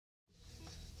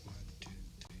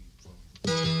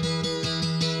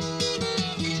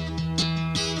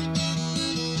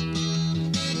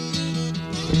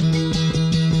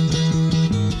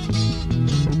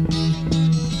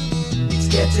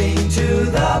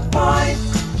the point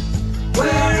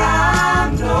where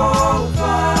I'm no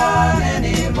fun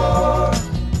anymore.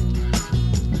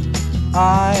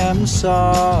 I am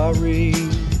sorry.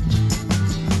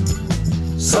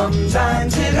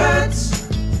 Sometimes it hurts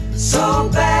so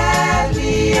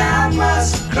badly I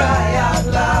must cry out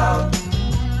loud.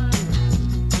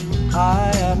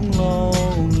 I am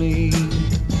lonely.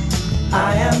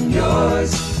 I am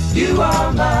yours, you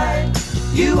are mine,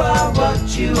 you are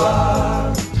what you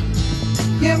are.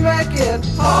 You make it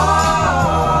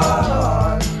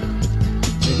hard.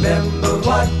 Remember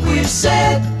what we've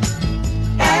said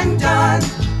and done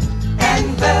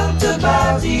and felt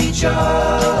about each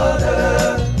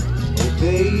other. Oh,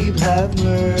 babe, have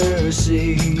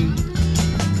mercy.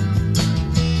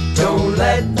 Don't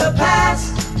let the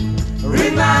past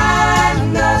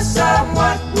remind us of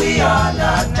what we are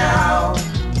not now.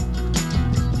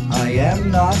 I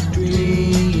am not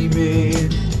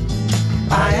dreaming.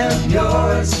 I am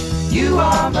yours, you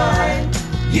are mine,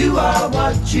 you are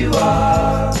what you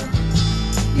are.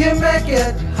 You make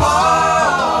it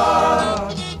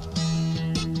hard.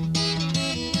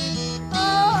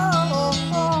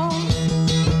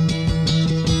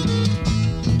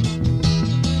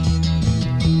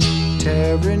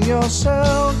 Tearing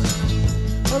yourself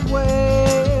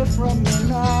away from me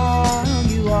now.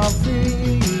 You are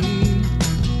free,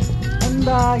 and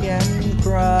I am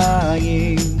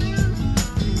crying.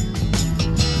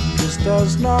 This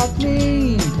does not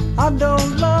mean I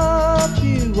don't love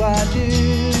you. I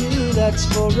do. That's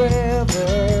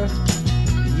forever.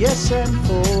 Yes, and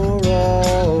for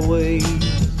always.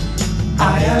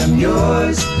 I am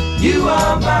yours, you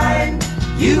are mine,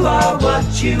 you are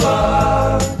what you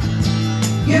are.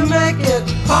 You make it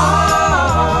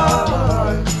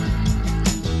hard.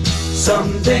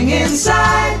 Something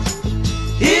inside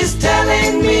is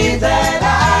telling me that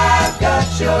I've got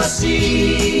your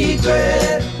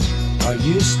secret. Are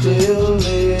you still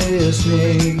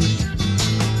listening?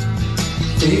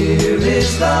 Fear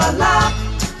is the lock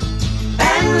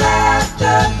and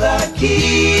laughter the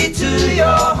key to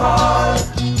your heart.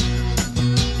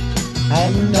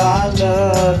 And I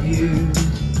love you.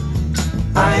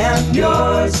 I am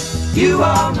yours, you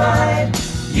are mine,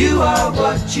 you are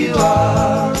what you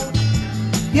are.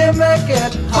 You make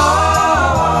it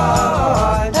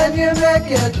hard, and you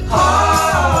make it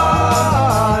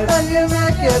hard, and you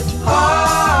make it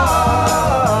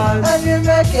hard, and you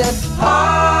make it hard.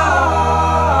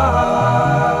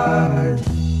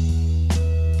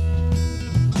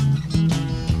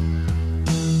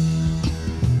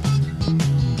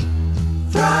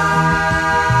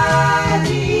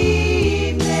 Friday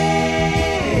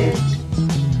evening,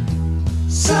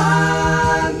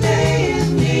 Sunday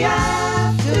in the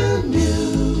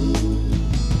afternoon.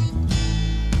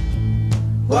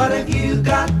 What have you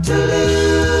got to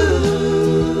lose?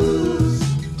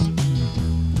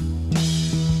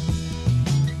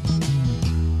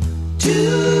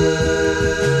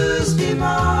 Tuesday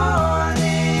morning,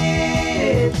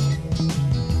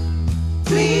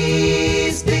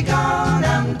 please be gone,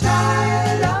 I'm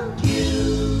tired of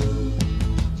you.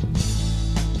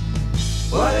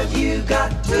 What have you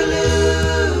got to lose?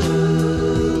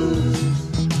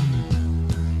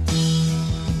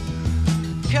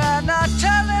 Can I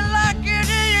tell it like it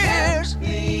is?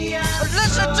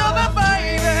 Listen to me,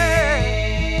 baby.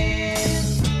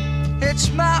 It's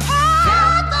my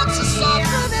heart that's a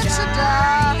suffering, it's a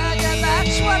dying, and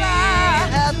that's what I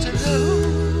have to do.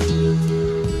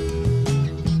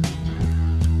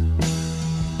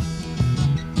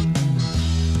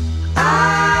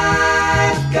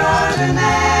 I've got an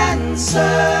answer.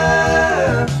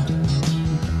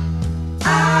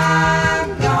 I'm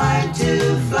going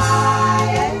to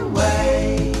fly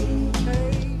away.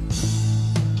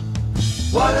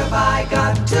 What have I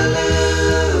got to lose?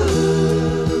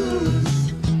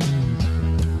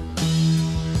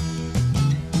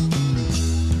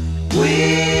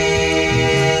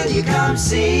 Will you come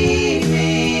see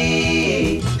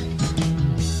me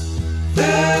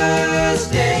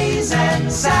Thursdays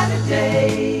and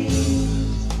Saturdays?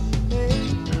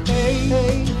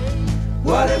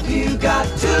 What have you got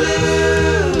to lose?